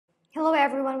Hello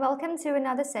everyone, welcome to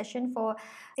another session for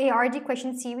ARD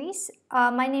question series.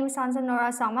 My name is Sansa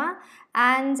Nora Sama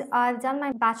and I've done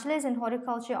my bachelor's in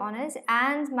horticulture honors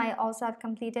and I've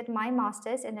completed my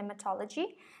master's in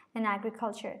nematology and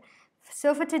agriculture.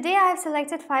 So for today I have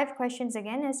selected 5 questions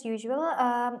again as usual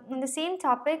on the same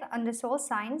topic under soil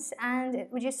science, and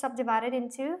which is subdivided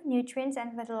into nutrients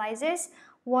and fertilizers,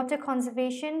 water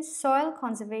conservation, soil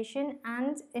conservation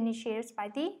and initiatives by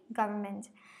the government.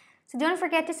 So don't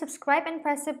forget to subscribe and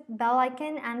press the bell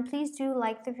icon, and please do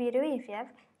like the video if you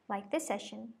have liked this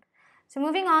session. So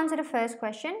moving on to the first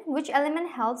question, which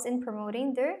element helps in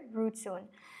promoting the root zone?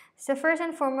 So first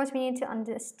and foremost, we need to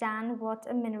understand what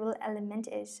a mineral element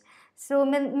is. So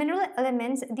mineral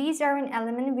elements, these are an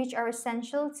element which are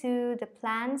essential to the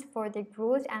plant for the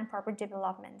growth and proper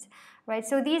development, right?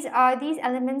 So these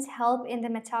elements help in the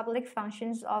metabolic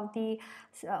functions of the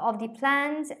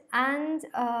plant, and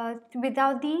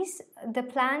without these, the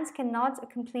plant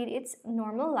cannot complete its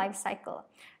normal life cycle,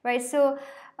 right? So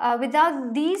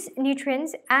without these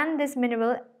nutrients and these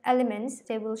mineral elements,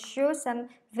 they will show some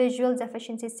visual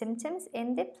deficiency symptoms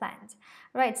in the plant,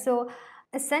 right? So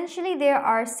essentially there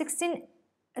are 16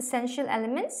 essential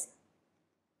elements,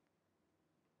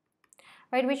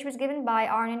 right, which was given by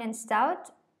Arnon and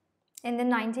Stout in the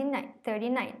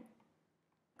 1939.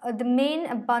 The main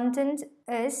abundant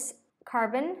is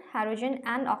carbon, hydrogen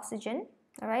and oxygen,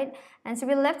 all right, and so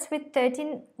we're left with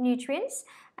 13 nutrients,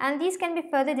 and these can be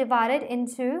further divided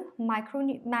into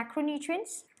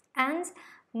macronutrients and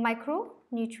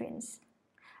micronutrients.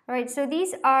 Alright, so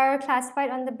these are classified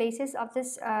on the basis of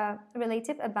this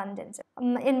relative abundance.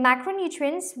 In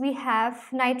macronutrients, we have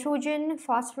nitrogen,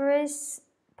 phosphorus,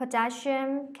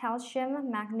 potassium, calcium,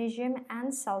 magnesium,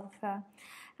 and sulfur.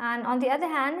 And on the other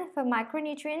hand, for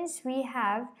micronutrients, we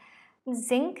have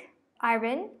zinc,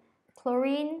 iron,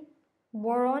 chlorine,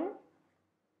 boron,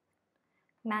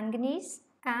 manganese,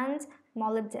 and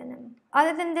molybdenum.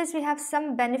 Other than this, we have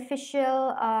some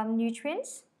beneficial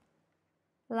nutrients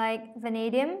like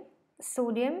vanadium,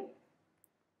 sodium,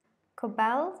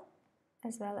 cobalt,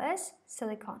 as well as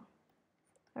silicon.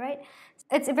 All right,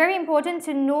 it's very important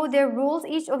to know their roles.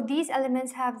 Each of these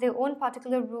elements have their own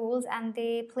particular roles, and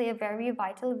they play a very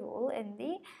vital role in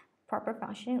the proper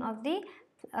functioning of the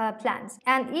plants.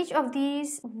 And each of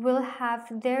these will have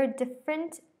their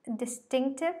different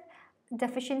distinctive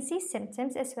deficiency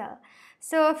symptoms as well.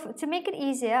 So to make it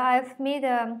easier, I've made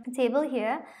a table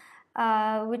here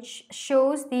which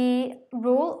shows the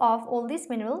role of all these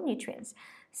mineral nutrients.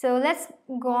 So let's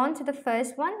go on to the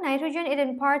first one. Nitrogen, it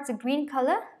imparts a green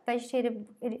color.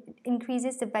 It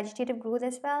increases the vegetative growth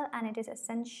as well, and it is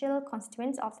essential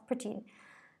constituent of protein.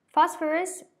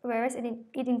 Phosphorus, whereas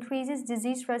it increases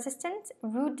disease resistance,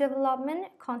 root development,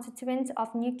 constituent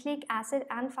of nucleic acid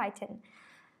and phytin.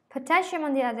 Potassium,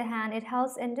 on the other hand, it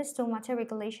helps in the stomata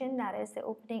regulation, that is the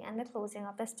opening and the closing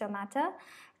of the stomata,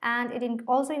 and it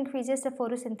also increases the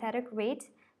photosynthetic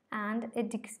rate, and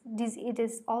it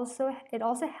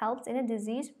also helps in a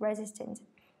disease resistance.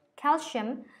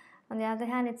 Calcium, on the other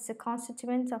hand, it's a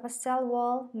constituent of a cell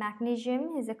wall.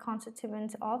 Magnesium is a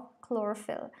constituent of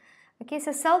chlorophyll. Okay,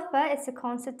 so sulfur is a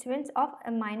constituent of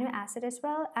amino acid as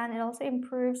well, and it also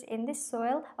improves in the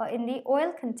soil or in the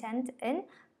oil content in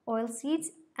oil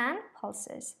seeds and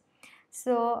pulses.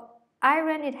 So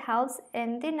iron, it helps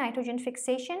in the nitrogen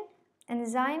fixation,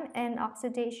 enzyme and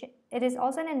oxidation. It is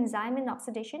also an enzyme in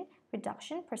oxidation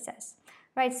reduction process,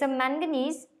 right? So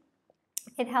manganese,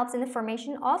 it helps in the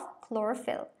formation of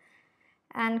chlorophyll,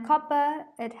 and copper,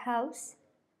 it helps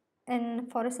in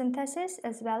photosynthesis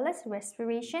as well as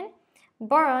respiration.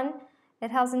 Boron,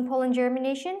 it helps in pollen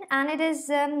germination, and it is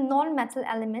a non-metal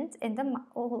element in the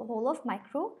whole of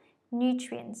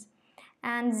micronutrients.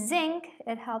 And zinc,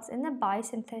 it helps in the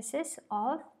biosynthesis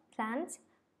of plant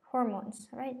hormones,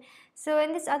 right? So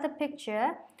in this other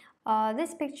picture,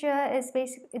 this picture is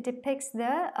it depicts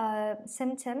the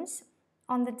symptoms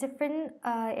on the different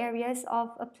areas of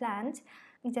a plant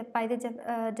by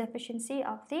the deficiency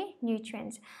of the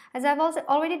nutrients. As I've also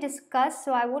already discussed,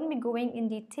 so I won't be going in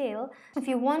detail. If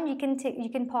you want, you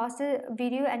can pause the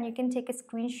video and you can take a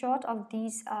screenshot of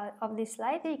this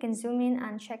slide. You can zoom in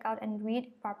and check out and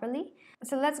read properly.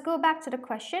 So let's go back to the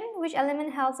question: which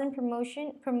element helps in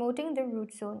promoting the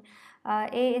root zone?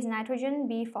 A is nitrogen,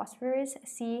 B phosphorus,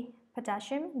 C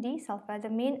potassium, D sulfur.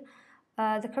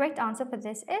 The correct answer for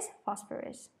this is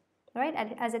phosphorus, right,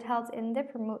 as it helps in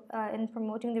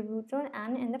promoting the root zone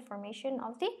and in the formation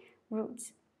of the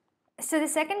roots. So the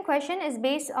second question is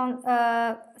based on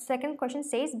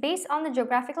says, based on the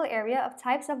geographical area of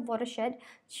types of watershed,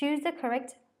 choose the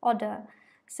correct order.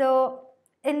 So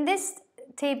in this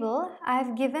table, I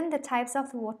have given the types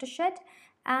of watershed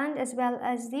and as well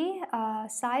as the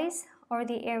size or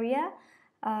the area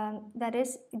that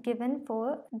is given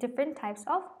for different types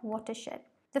of watershed.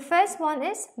 The first one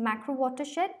is macro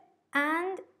watershed,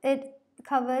 and it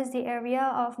covers the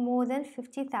area of more than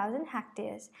 50,000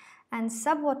 hectares. And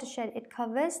sub watershed, it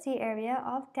covers the area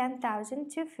of 10,000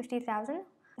 to 50,000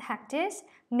 hectares.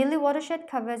 Milli watershed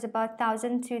covers about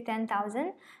 1,000 to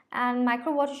 10,000, and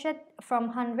micro watershed from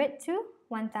 100 to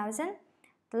 1,000.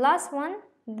 The last one,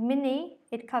 mini,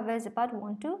 it covers about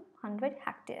 1 to 100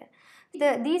 hectare.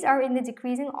 These are in the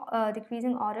decreasing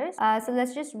orders. So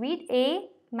let's just read A,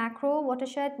 macro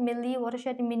watershed, milli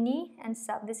watershed, mini, and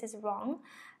sub. This is wrong.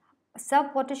 Sub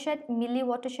watershed, milli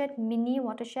watershed, mini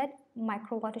watershed,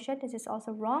 micro watershed. This is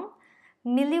also wrong.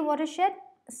 Milli watershed,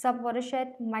 sub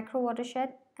watershed, micro watershed,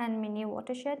 and mini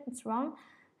watershed. It's wrong.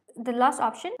 The last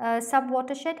option, sub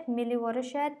watershed, milli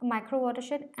watershed, micro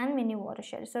watershed, and mini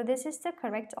watershed. So this is the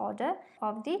correct order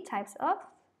of the types of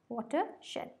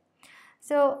watershed.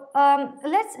 So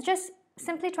let's just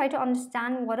simply try to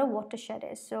understand what a watershed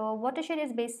is. So watershed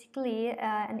is basically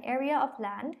an area of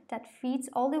land that feeds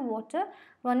all the water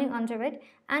running under it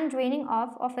and draining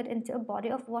off of it into a body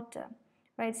of water,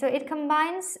 right? So it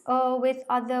combines with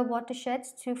other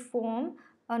watersheds to form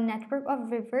a network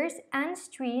of rivers and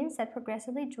streams that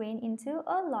progressively drain into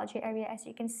a larger area. As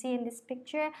you can see in this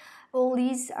picture, all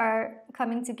these are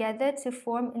coming together to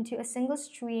form into a single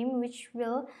stream, which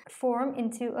will form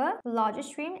into a larger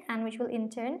stream and which will in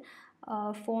turn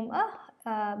form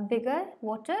a bigger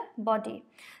water body.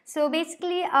 So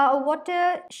basically a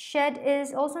watershed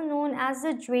is also known as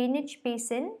a drainage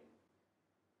basin,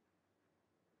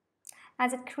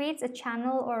 as it creates a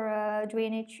channel or a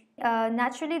drainage.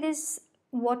 Naturally, this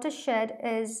watershed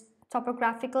is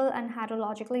topographical and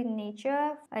hydrological in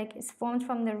nature, like it's formed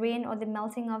from the rain or the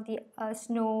melting of the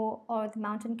snow or the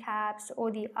mountain caps or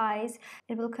the ice.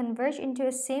 It will converge into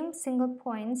a same single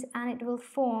point and it will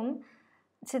form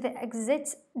to the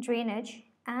exit drainage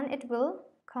and it will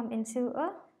come into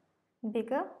a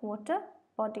bigger water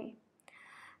body.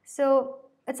 So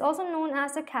it's also known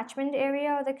as the catchment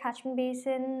area or the catchment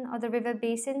basin or the river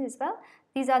basin as well.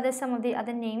 These are some of the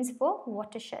other names for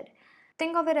watershed.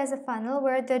 Think of it as a funnel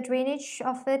where the drainage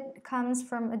of it comes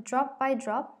from a drop by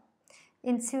drop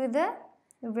into the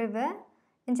river,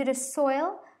 into the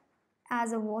soil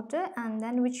as a water, and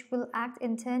then which will act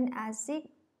in turn as the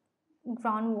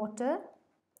groundwater,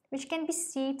 which can be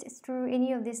seeped through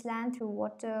any of this land, through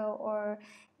water or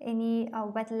any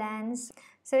wetlands.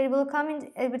 So it will come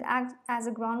in, it would act as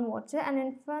a groundwater, and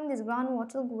then from this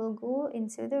groundwater will go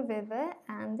into the river,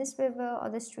 and this river or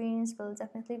the streams will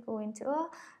definitely go into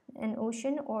an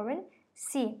ocean or an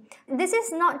sea. This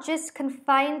is not just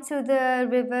confined to the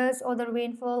rivers or the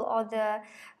rainfall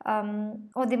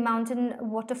or the mountain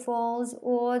waterfalls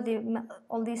or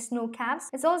all these snow caps.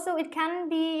 It can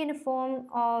be in a form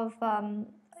of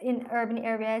in urban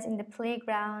areas, in the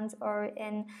playgrounds or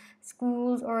in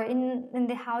schools or in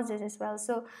the houses as well.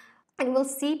 So it will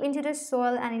seep into the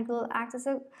soil and it will act as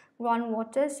a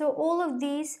groundwater. So all of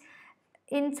these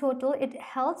in total, it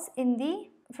helps in the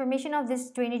formation of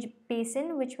this drainage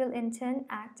basin, which will in turn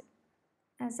act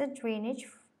as a drainage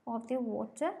of the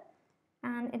water,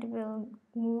 and it will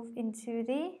move into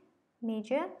the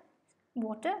major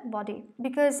water body.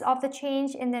 Because of the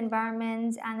change in the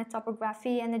environment and the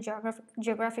topography and the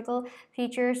geographical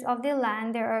features of the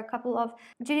land,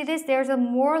 due to this there's a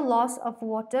more loss of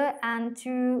water, and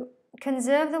to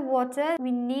conserve the water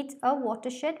we need a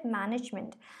watershed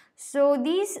management. So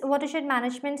these watershed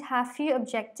management have few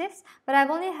objectives, but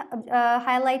I've only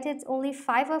highlighted only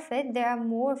 5 of it. There are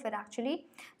more of it actually.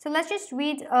 So let's just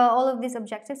read all of these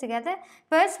objectives together.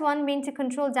 First one being to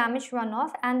control damage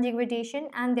runoff and degradation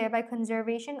and thereby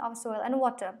conservation of soil and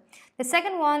water. The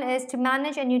second one is to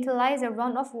manage and utilize the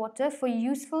runoff water for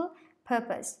useful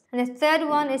purpose. And the third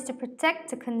one is to protect,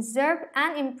 to conserve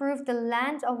and improve the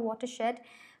land of watershed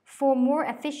for more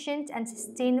efficient and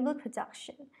sustainable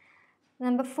production.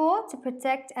 Number 4, to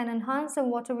protect and enhance the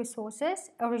water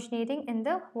resources originating in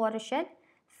the watershed.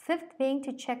 Fifth being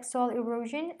to check soil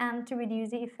erosion and to reduce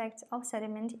the effects of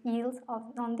sediment yield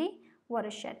on the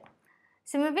watershed.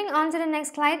 So moving on to the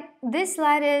next slide. This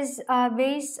slide is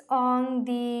based on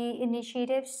the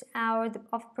initiatives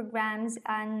of programs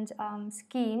and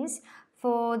schemes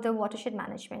for the watershed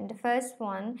management. The first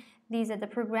one, these are the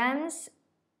programs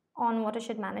on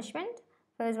watershed management.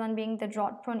 First one being the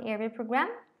drought-prone area program,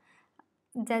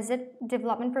 Desert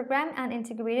Development Program, and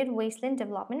Integrated Wasteland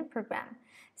Development Program.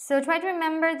 So try to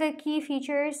remember the key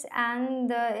features and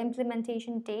the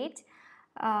implementation date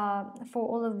for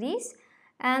all of these.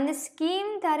 And the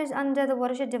scheme that is under the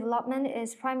watershed development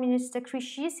is Prime Minister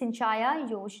Krishi Sinchaya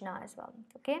Yojana as well.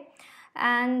 Okay,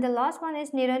 and the last one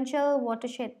is Niranchal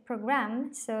Watershed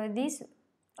Program. So this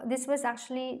was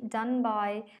actually done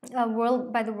by the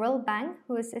World Bank,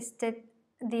 who assisted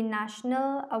the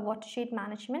National Watershed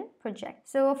Management Project.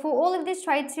 So for all of this,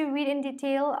 try to read in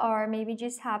detail, or maybe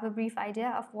just have a brief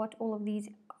idea of what all of these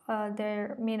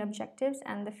their main objectives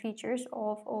and the features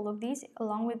of all of these,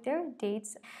 along with their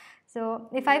dates. So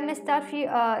if I missed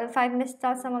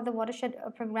out some of the watershed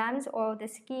programs or the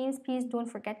schemes, please don't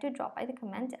forget to drop by the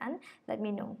comment and let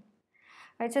me know.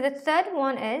 Right. So the third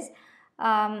one is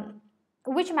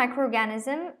which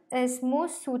microorganism is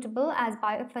most suitable as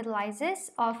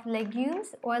biofertilizers of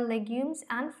legumes or legumes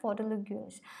and fodder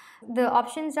legumes. The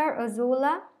options are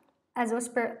Azolla,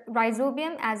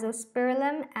 Rhizobium,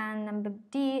 Azospirillum, and number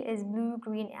D is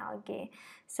blue-green algae.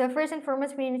 So first and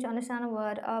foremost, we need to understand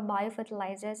what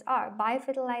biofertilizers are.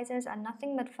 Biofertilizers are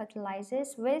nothing but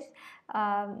fertilizers with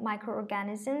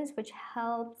microorganisms which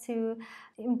help to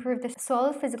improve the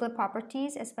soil physical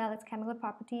properties as well as chemical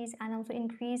properties, and also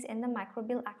increase in the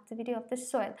microbial activity of the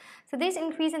soil. So this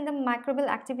increase in the microbial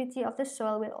activity of the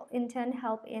soil will in turn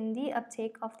help in the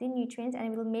uptake of the nutrients,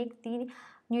 and it will make the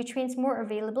nutrients more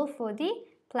available for the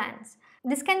plants.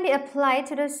 This can be applied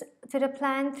to the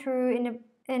plant through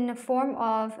in the form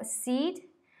of seed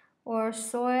or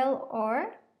soil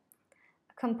or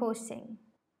composting.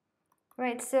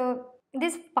 Right, so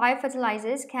these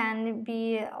biofertilizers can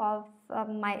be of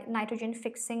nitrogen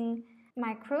fixing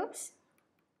microbes,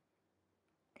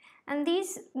 and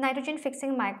these nitrogen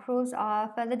fixing microbes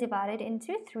are further divided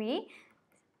into three,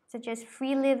 such as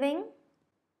free living,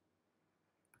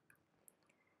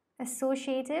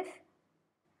 associative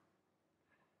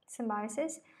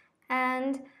symbiosis,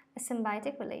 and a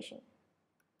symbiotic relation.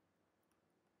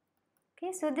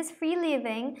 Okay, so this free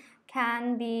living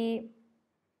can be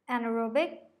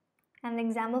anaerobic, and the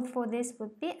example for this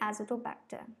would be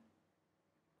Azotobacter.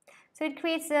 So it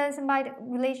creates a symbiotic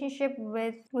relationship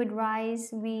with rice,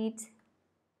 wheat,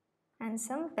 and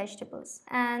some vegetables.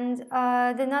 And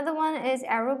another one is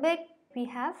aerobic. We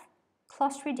have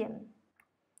Clostridium.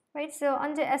 Right, so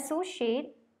under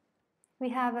associate, we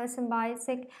have a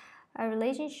symbiotic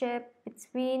relationship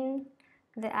between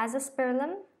the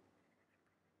Azospirillum.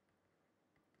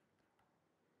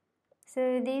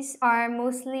 So these are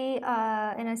mostly in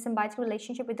a symbiotic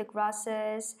relationship with the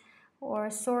grasses or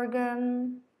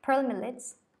sorghum, pearl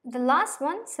millets. The last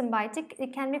one, symbiotic,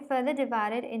 it can be further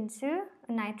divided into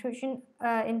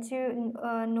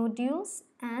nodules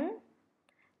and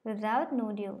without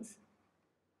nodules.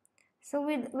 So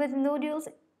with nodules,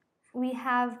 we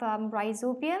have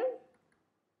Rhizobium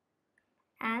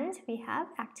and we have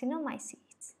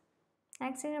actinomycetes.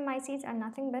 Actinomycetes are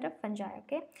nothing but a fungi,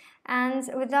 okay? And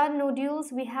without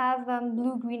nodules, we have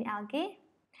blue-green algae.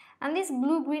 And this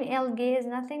blue-green algae is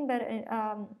nothing but,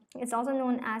 it's also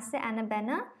known as the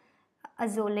Anabaena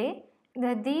azole.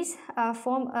 These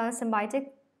form a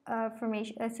symbiotic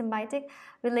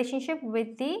relationship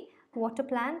with the water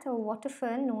plant or water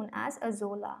fern known as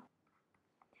Azolla.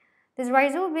 This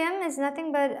rhizobium is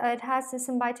nothing but it has a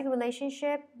symbiotic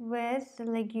relationship with the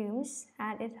legumes,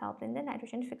 and it helps in the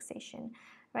nitrogen fixation,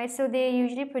 right? So they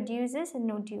usually produces a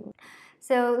nodule.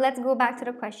 So let's go back to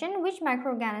the question: which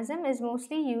microorganism is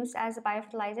mostly used as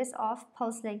biofertilizers of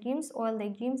pulse legumes or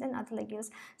legumes and other legumes?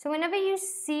 So whenever you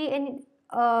see in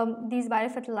these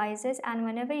biofertilizers and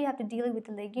whenever you have to deal with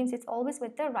the legumes, it's always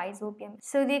with the rhizobium.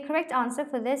 So the correct answer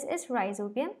for this is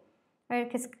rhizobium. Right,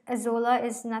 because Azolla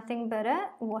is nothing but a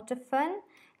water fern,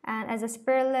 and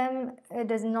Azospirillum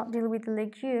does not deal with the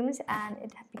legumes,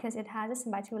 and because it has a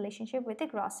symbiotic relationship with the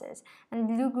grasses, and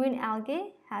blue-green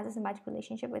algae has a symbiotic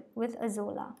relationship with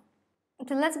Azolla.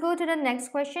 So let's go to the next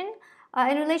question.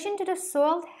 In relation to the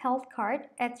soil health card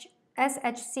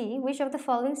SHC, which of the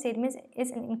following statements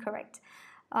is incorrect?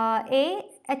 A.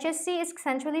 HSC is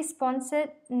centrally sponsored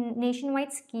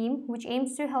nationwide scheme which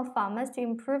aims to help farmers to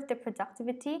improve the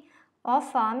productivity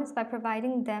of farms by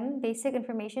providing them basic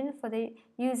information for the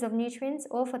use of nutrients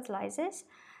or fertilizers.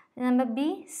 Number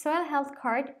B, Soil Health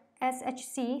Card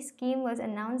SHC scheme was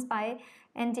announced by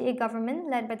NDA government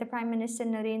led by the Prime Minister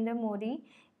Narendra Modi.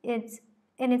 It's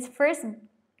in its first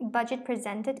budget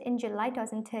presented in July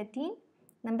 2013.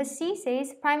 Number C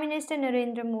says Prime Minister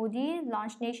Narendra Modi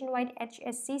launched nationwide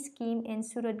HSC scheme in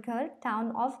Suratgarh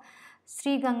town of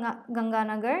Sri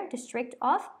Ganganagar district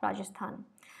of Rajasthan.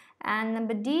 And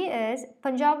number D is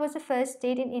Punjab was the first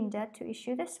state in India to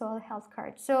issue the soil health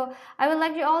card. So I would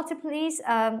like you all to please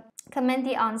comment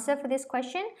the answer for this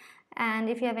question, and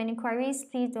if you have any queries,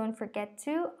 please don't forget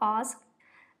to ask.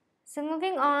 So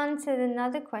moving on to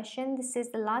another question. This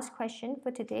is the last question for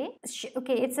today.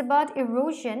 Okay, it's about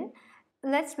erosion.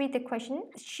 Let's read the question.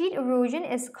 Sheet erosion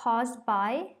is caused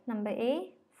by number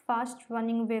A, fast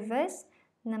running rivers,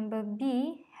 number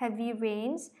B, heavy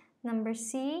rains, number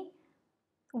C,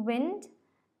 wind,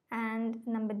 and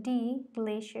number D,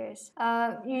 glaciers.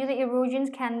 Usually erosions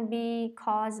can be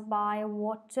caused by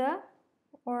water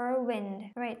or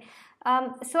wind, right?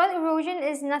 Soil erosion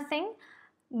is nothing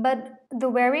but the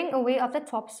wearing away of the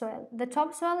topsoil. The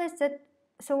topsoil is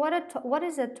what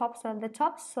is the topsoil? The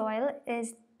topsoil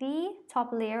is the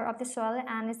top layer of the soil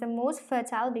and is the most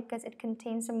fertile because it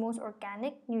contains the most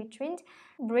organic,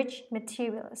 nutrient-rich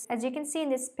materials. As you can see in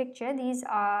this picture, these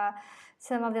are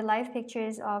some of the live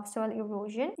pictures of soil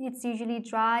erosion. It's usually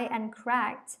dry and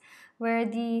cracked, where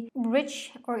the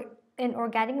rich or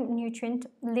inorganic nutrient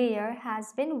layer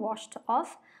has been washed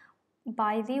off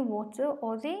by the water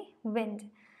or the wind.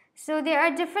 So there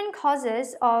are different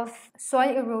causes of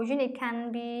soil erosion. It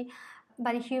can be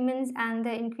by the humans and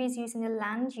the increased use in the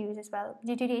land use as well,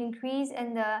 due to the increase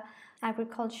in the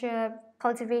agriculture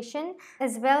cultivation,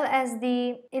 as well as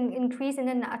the increase in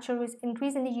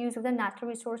the use of the natural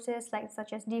resources, like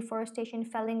such as deforestation,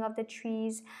 felling of the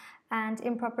trees, and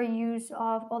improper use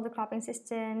of all the cropping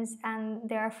systems, and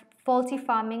there are faulty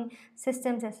farming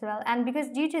systems as well. And because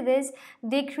due to this,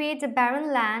 they create a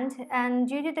barren land, and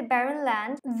due to the barren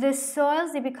land, the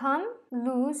soils, they become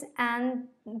loose and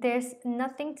there's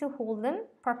nothing to hold them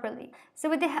properly.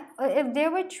 So if there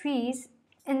were trees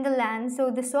in the land, so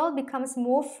the soil becomes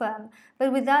more firm,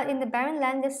 but in the barren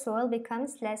land, the soil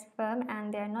becomes less firm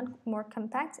and they're not more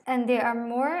compact, and they are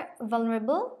more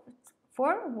vulnerable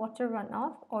for water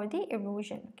runoff or the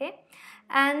erosion. Okay,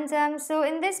 and so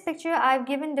in this picture I've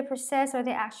given the process or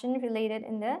the action related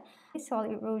in the soil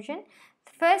erosion.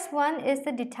 The first one is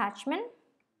the detachment.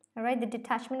 All right, the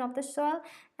detachment of the soil,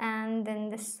 and then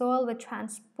the soil will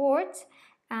transport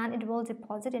and it will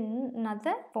deposit in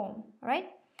another form. All right,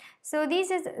 so this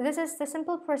is the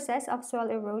simple process of soil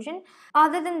erosion.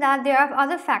 Other than that, there are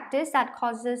other factors that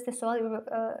causes soil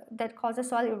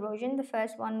erosion. The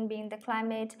first one being the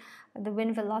climate, the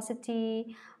wind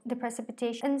velocity, the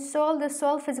precipitation, and the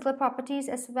soil physical properties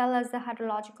as well as the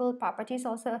hydrological properties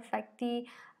also affect the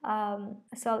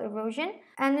soil erosion.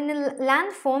 And in the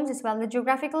land forms as well, the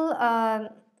geographical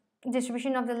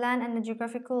distribution of the land and the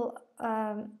geographical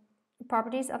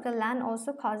properties of the land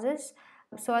also causes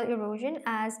soil erosion,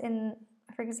 as in,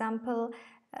 for example,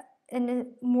 in a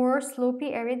more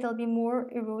slopy area there'll be more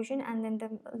erosion, and in the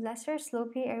lesser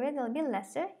slopy area there'll be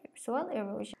lesser soil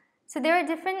erosion. So there are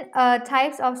different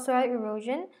types of soil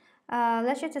erosion.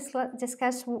 Let's just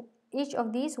discuss each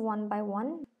of these one by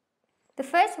one. The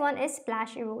first one is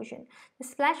splash erosion. The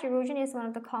splash erosion is one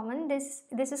of the common.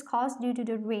 This is caused due to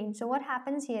the rain. So what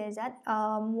happens here is that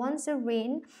once the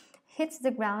rain hits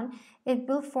the ground, it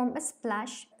will form a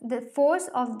splash. The force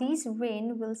of these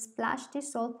rain will splash the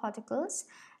soil particles,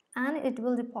 and it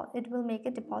will make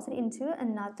a deposit into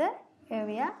another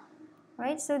area.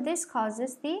 Right? So this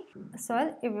causes the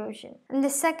soil erosion. And the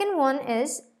second one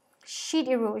is sheet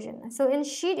erosion. So in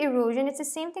sheet erosion, it's the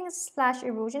same thing as splash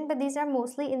erosion, but these are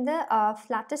mostly in the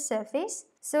flatter surface.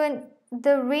 So in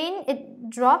the rain, it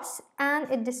drops and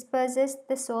it disperses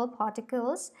the soil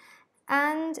particles,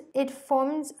 and it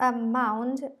forms a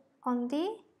mound on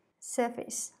the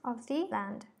surface of the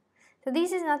land. So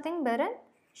this is nothing but a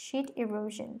sheet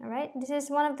erosion. All right, this is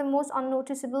one of the most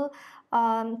unnoticeable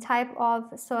type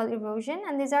of soil erosion,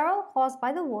 and these are all caused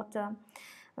by the water.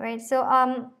 All right,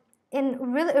 so in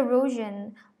real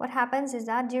erosion, what happens is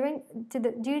that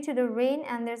due to the rain,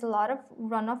 and there's a lot of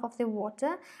runoff of the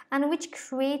water, and which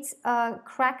creates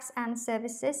cracks and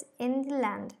crevices in the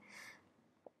land.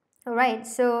 All right,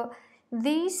 so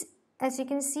these, as you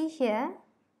can see here,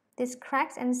 these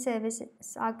cracks and crevices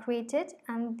are created,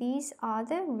 and these are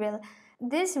the rill.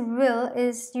 This rill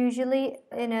is usually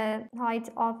in a height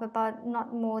of about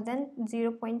not more than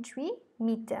 0.3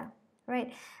 meter,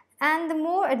 right? And the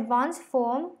more advanced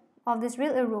form of this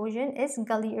rill erosion is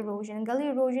gully erosion. Gully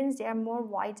erosions, they are more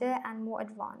wider and more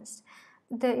advanced.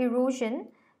 The erosion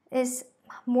is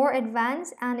more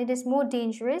advanced and it is more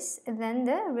dangerous than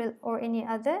the rill or any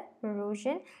other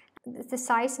erosion. The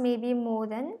size may be more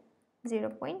than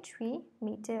 0.3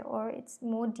 meter, or it's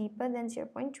more deeper than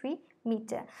 0.3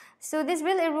 meter. So this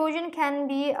rill erosion can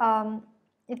be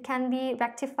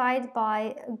rectified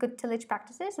by good tillage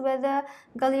practices, where the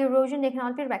gully erosion, they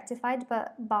cannot be rectified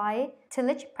by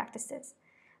tillage practices.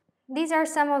 These are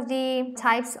some of the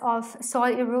types of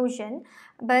soil erosion,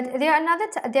 but there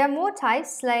are more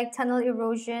types like tunnel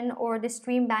erosion or the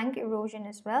stream bank erosion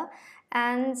as well.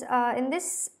 And in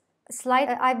this slide,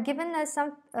 I've given us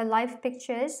some live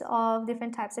pictures of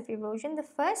different types of erosion. The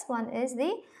first one is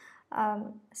the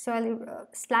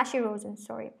slash erosion,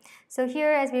 sorry. So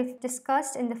here, as we've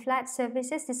discussed in the flat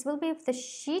surfaces, this will be the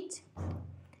sheet,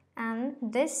 and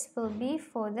this will be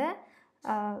for the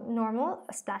normal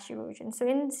splash erosion. So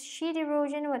in sheet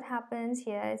erosion, what happens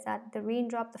here is that the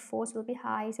raindrop, the force will be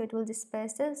high, so it will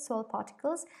disperse the soil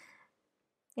particles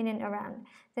in and around.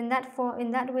 Then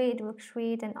in that way, it will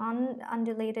create an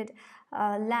undulated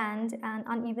land and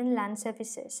uneven land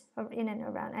surfaces in and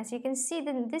around. As you can see,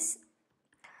 then this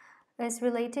is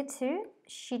related to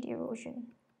sheet erosion.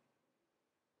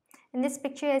 In this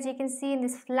picture, as you can see, in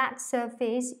this flat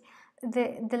surface,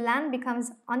 the land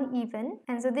becomes uneven,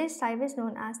 and so this type is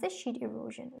known as the sheet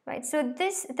erosion, right? So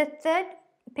the third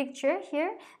picture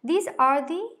here, these are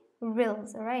the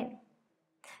rills, all right?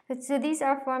 So these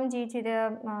are formed due to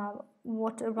the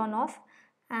water runoff,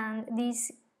 and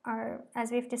these are,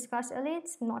 as we've discussed earlier,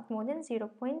 it's not more than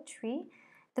 0.3.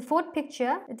 The fourth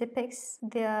picture depicts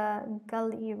the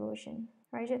gully erosion,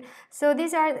 right? So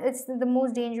it's the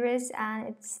most dangerous and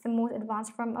it's the most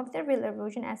advanced form of the rill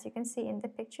erosion, as you can see in the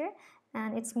picture,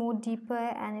 and it's more deeper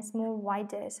and it's more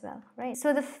wider as well, right?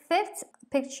 So the fifth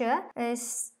picture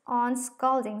is on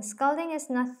scalding. Scalding is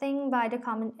nothing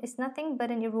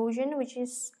but an erosion which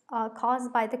is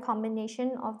caused by the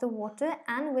combination of the water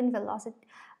and wind velocity,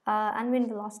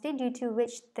 due to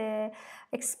which they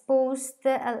expose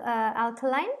the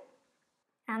alkaline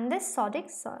and the sodic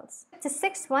soils. The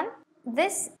sixth one,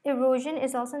 this erosion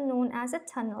is also known as a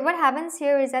tunnel. What happens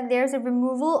here is that there's a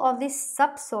removal of the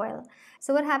subsoil.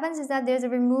 So what happens is that there's a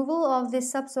removal of the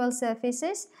subsoil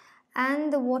surfaces,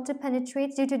 and the water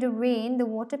penetrates, due to the rain, the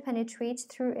water penetrates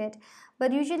through it.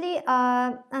 But usually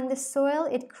on the soil,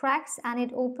 it cracks and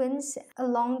it opens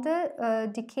along the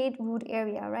decayed root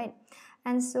area, right?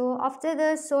 And so after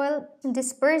the soil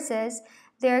disperses,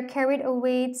 they're carried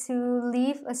away to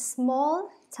leave a small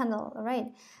tunnel, right?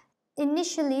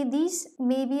 Initially, these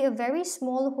may be a very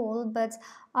small hole, but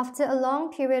after a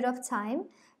long period of time,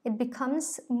 it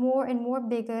becomes more and more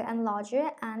bigger and larger,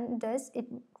 and thus it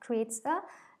creates a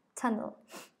tunnel.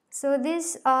 So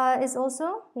this is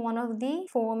also one of the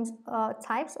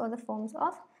types or the forms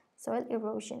of soil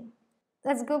erosion.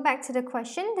 Let's go back to the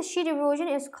question. The sheet erosion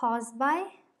is caused by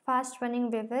fast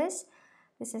running rivers.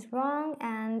 This is wrong.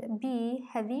 And B,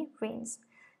 heavy rains.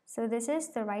 So this is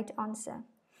the right answer.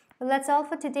 Well, that's all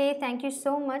for today. Thank you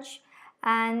so much.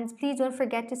 And please don't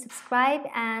forget to subscribe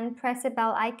and press the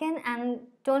bell icon. And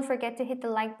don't forget to hit the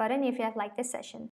like button if you have liked this session.